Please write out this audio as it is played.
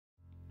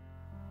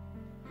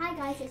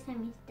guys, it's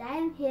Amy. Today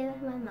I'm here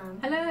with my mum.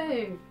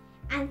 Hello!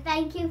 And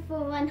thank you for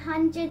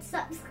 100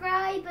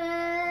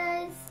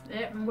 subscribers!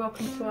 Yep, and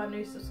welcome to our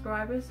new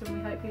subscribers, and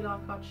we hope you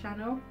like our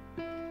channel.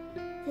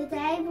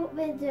 Today what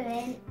we're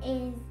doing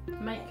is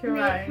Make your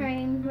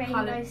own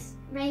rainbow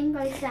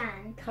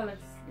sand. Colours,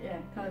 yeah,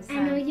 colours And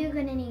all sand. you're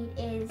going to need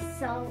is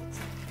salt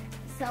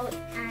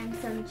and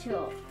some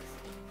chalk.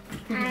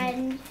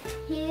 And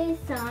here's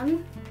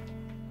some.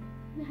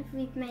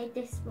 We've made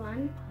this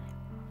one.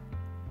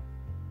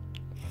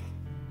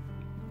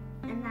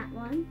 And that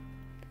one.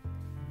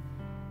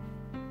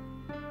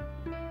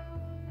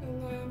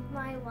 And then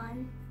my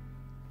one.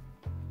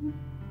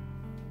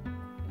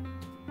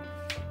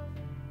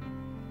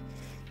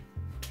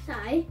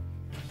 So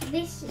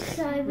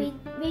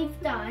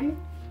we've done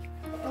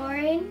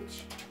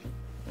orange.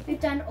 We've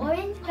done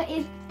orange, but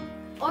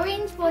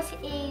orange what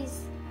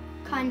is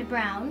kind of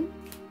brown.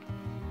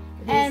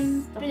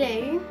 Blue.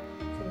 So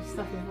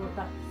stuff is what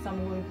that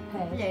some were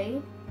prepared.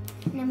 Blue.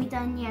 And then we've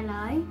done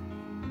yellow,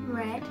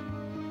 red,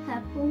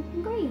 purple,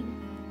 and green.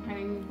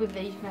 And with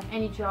these you can have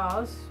any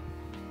jars.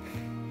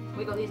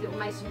 We got these little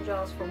mason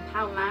jars from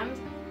Poundland,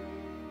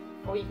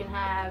 or you can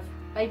have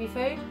baby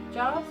food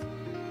jars.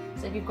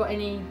 So if you've got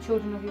any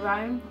children of your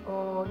own,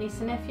 or nieces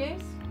and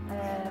nephews,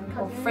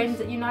 or friends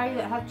that you know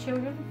that have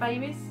children,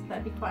 babies,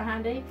 that'd be quite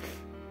handy.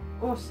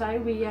 Also,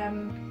 we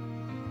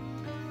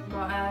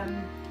got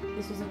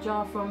this was a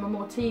jar from a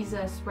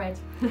Malteser spread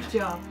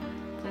jar.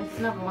 So it's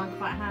another one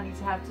quite handy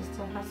to have, just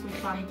to have some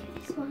fun.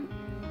 This one.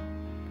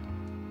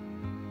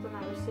 Don't know,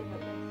 we'll see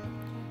what it is.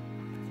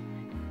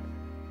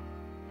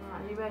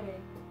 Right, are you ready? Yes.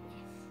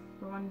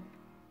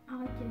 I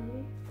do.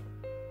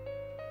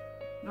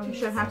 I'm going to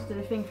show you how to do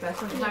the thing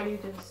first. I'm going to show you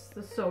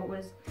the salt.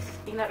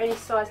 You can have any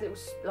size little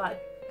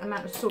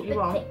amount of salt you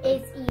want.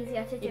 It's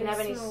easier to do. You can have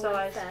any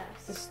size.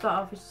 First. To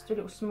start off, just do a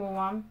little small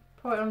one.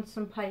 Pour it onto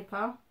some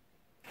paper.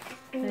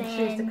 And then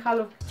choose the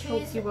colour of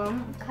chalk you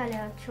want.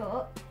 Colour of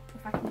chalk,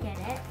 if I can get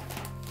it.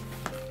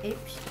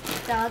 Oops.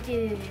 So I'll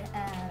do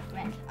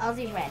red. I'll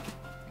do red.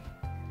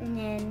 And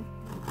then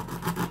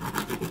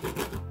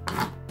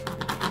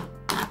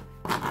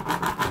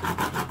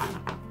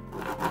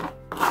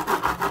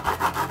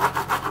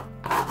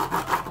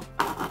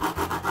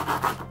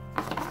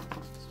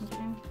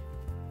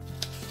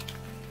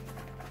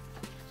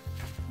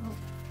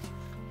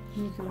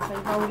you can also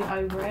roll it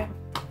over it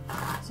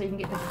so you can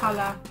get the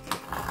colour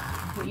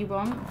what you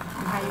want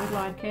and how you would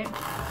like it. So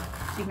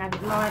you can have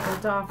it light or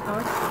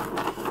darker.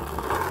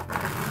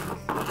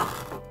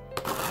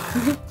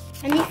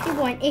 and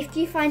if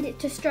you find it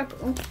to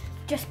struggle,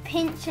 just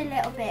pinch a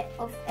little bit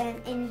of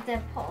in the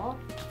pot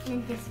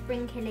and then just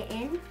sprinkle it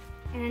in,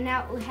 and then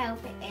that will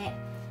help it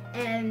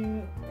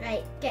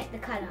like get the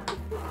colour.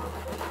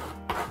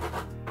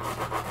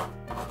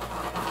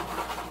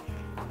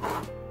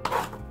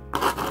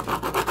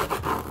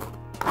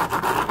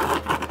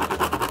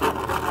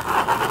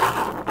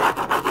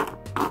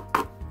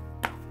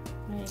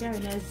 And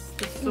there's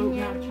the salt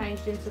now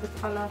changed into the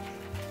colour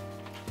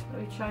that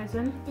we've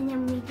chosen. And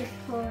then we just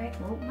pour it.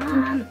 Oh.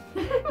 And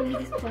we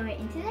just pour it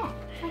into there,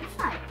 like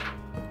so.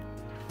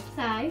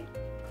 So,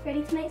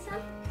 ready to make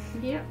some?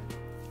 Yep.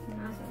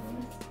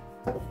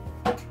 I've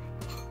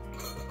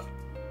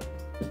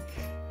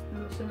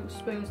got some little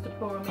spoons to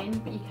pour them in,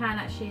 but you can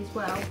actually as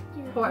well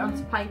pour it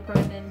onto paper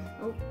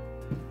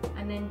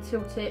and then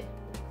tilt it,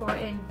 pour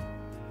it in.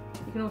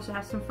 You can also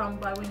have some fun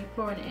by when you're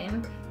pouring it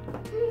in.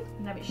 You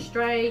can have it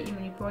straight, and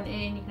when you're pouring it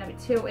in, you can have it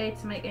tilted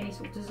to make any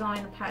sort of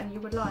design or pattern you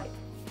would like.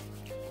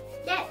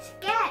 Let's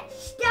get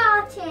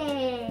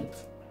started!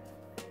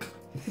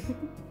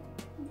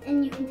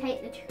 And you can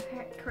take the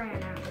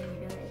crayon out when you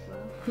do it as well.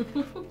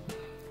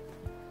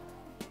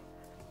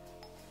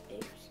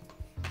 Oops.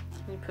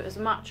 You put as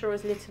much or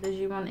as little as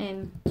you want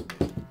in.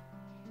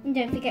 And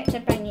don't forget to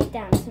bang it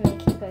down to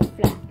make it go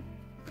flat.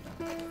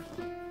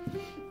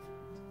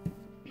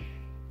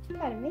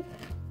 Pardon me.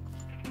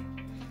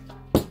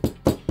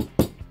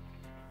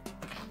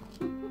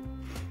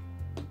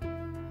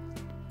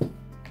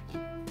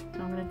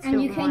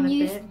 And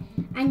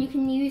you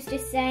can use the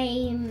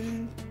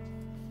same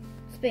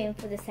spoon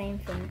for the same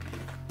thing.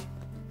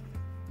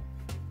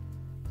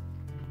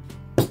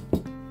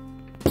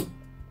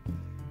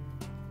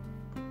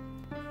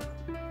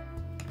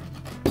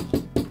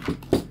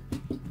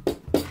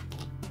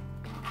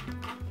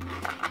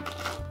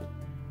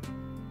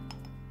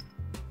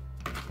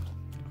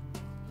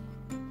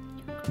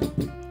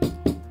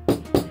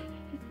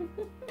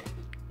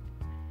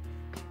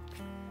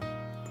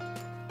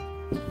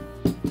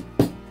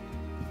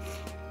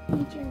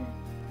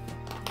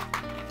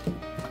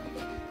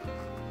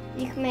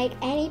 You can make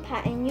any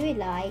pattern you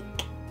like.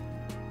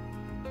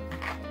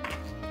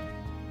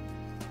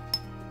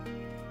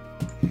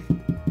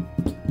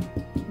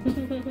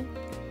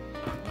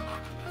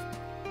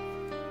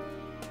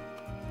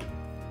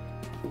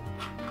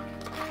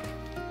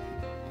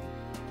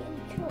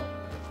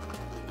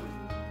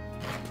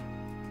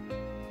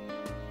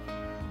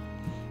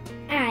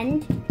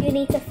 And you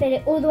need to fill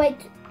it all the way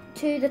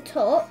to the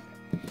top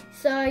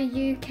so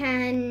you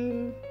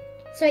can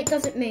so it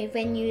doesn't move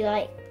when you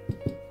like.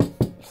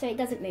 So it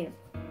doesn't move.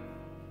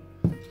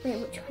 Wait,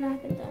 which one I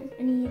haven't done?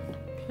 I need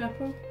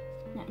purple.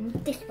 No, I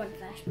need this one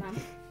first, Mum.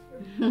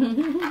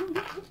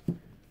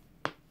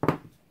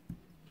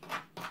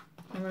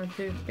 I'm going to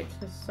do a bit to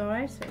the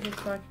side so it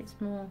looks like it's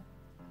more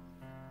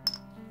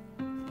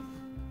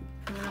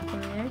coming up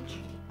on the edge.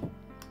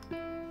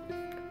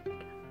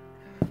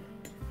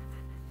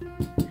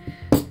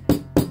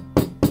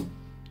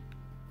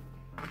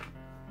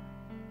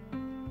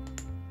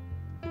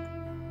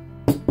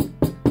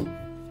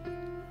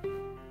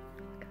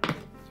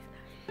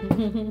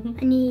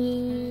 I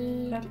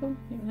need purple?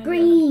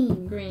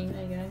 green. Green,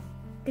 there you go.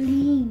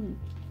 Green.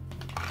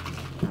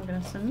 I'm going to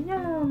have some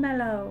yellow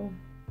mellow.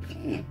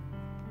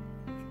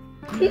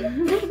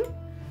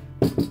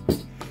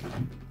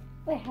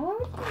 Wait, how are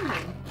we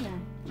doing? No.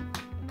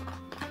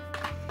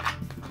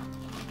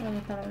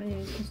 What colour are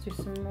these? Let's do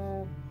some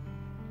more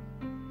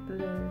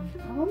blue.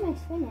 I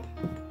almost finished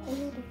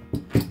already.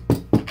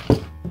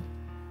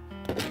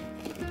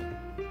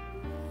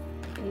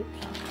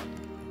 Oops.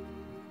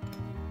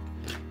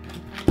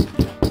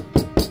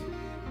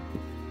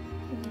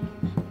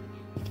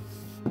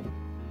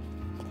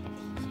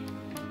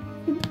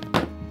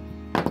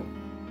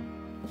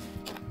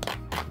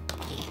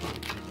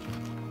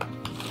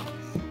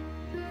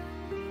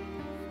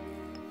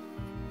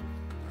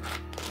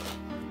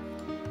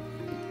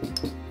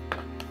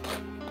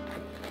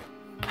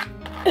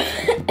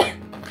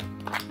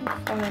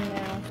 Fine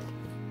now.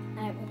 I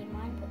don't really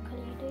mind what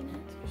colour you're doing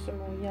next. Do some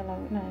more yellow.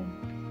 No.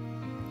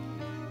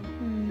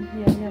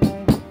 Yeah, yellow.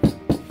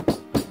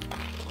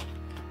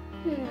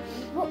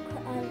 What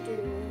could I do?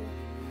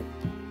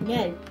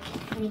 No,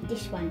 I need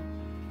this one.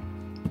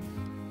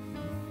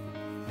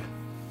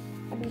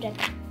 I'll do that.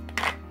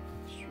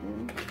 This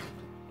one.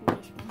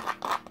 This one.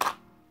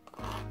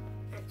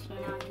 Actually,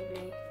 no, I do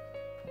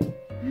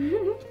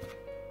blue.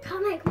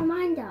 Can't make my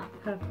mind up.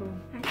 Purple.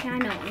 Actually, I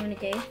know what I'm going to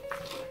do.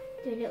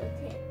 Do a little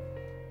tip.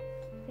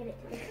 Fill it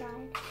to the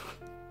side.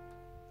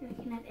 And we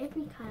can have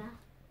every colour.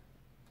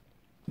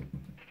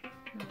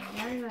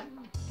 No, that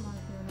might be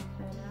enough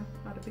there now.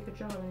 I had a bigger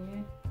jar than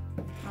you.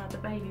 I had the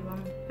baby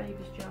one,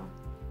 baby's jar.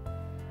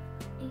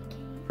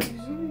 Okay.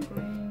 Some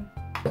green.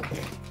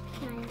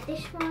 And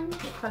this one.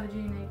 What colour do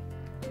you need?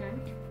 No.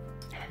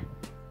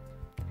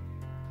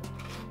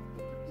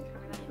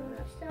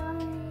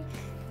 Side.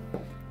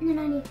 And then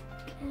I need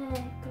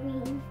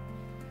green.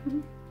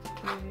 Blue.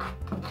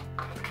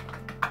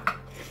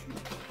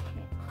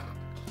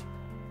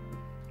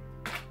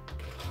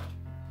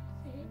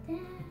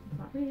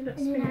 Really look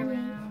spin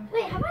around.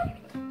 Wait, have I?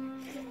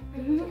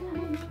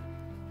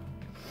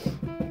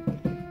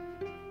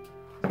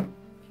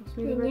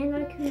 The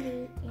yellow can be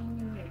in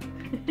the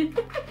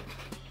middle.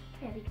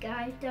 There we go.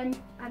 I've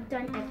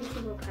done every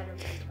single colour on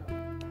top.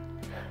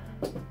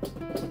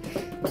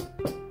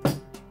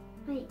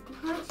 Wait, I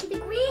can't see the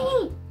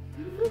green.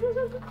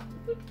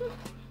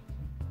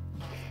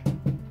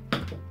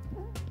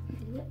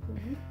 Look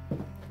green.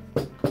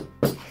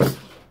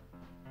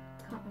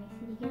 Can't really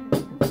see the yellow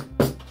now.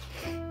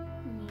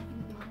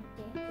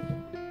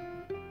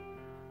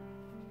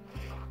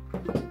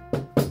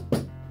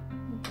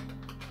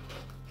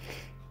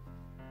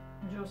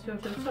 Still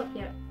to the top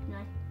yet? No.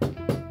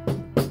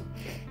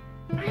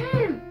 I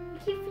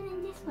keep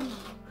filling this one up.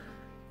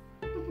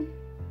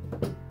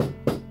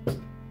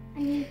 I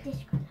need this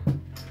colour.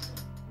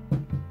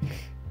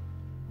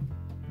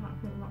 I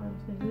think my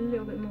arms need a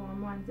little bit more on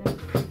mine then.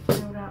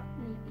 Filled up.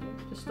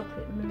 Just stop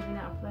it moving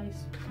out of place.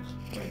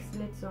 Put its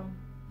lids on.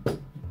 There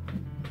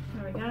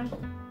we go. And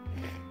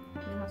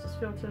once it's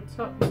filled to the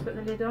top, you put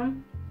the lid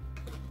on.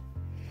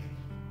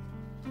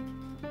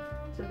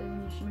 So then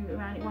when you should move it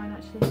around, it won't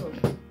actually look.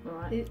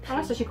 Right. Oh,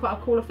 that's actually quite a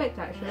cool effect,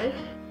 actually.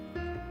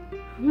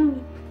 Do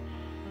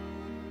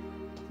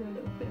a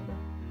little bit of a.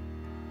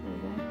 There you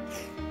go.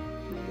 A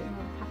little bit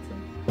more pattern.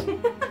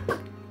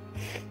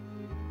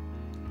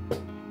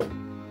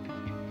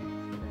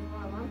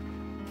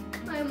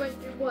 I might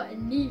do what I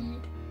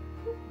need.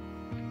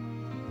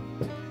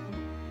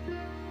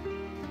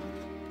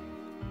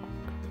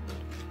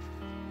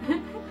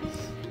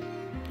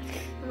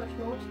 How much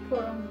more to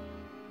pour on?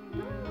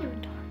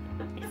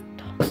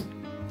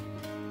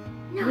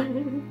 No. I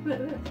need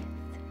blue.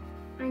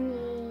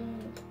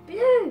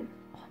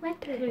 Oh, my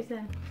blue. Who's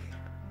there?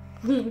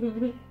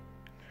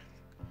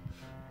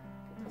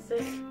 That's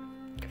it.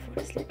 Before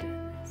the lid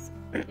goes.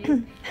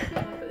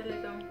 I'll put the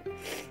lid on.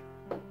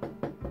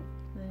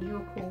 There's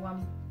your cool one.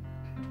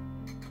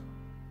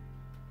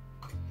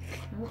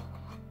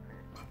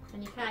 And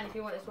you can, if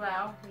you want as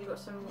well, if you've got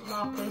some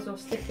markers or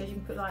stickers, you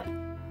can put like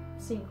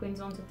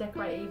sequins on to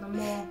decorate it even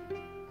more.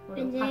 Or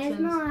little And there's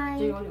patterns, mine.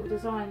 do your little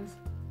designs.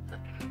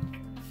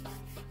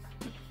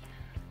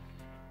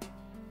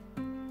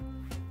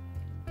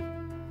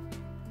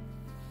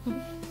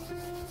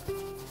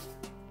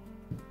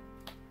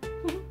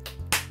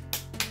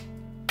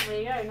 There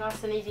you go,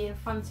 nice and easy and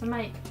fun to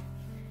make.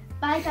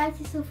 Bye guys,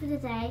 that's all for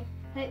today.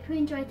 Hope you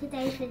enjoyed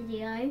today's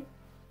video.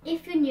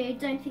 If you're new,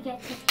 don't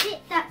forget to hit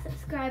that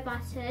subscribe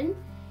button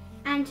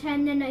and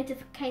turn the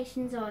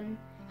notifications on.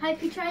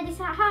 Hope you try this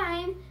at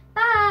home.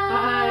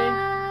 Bye!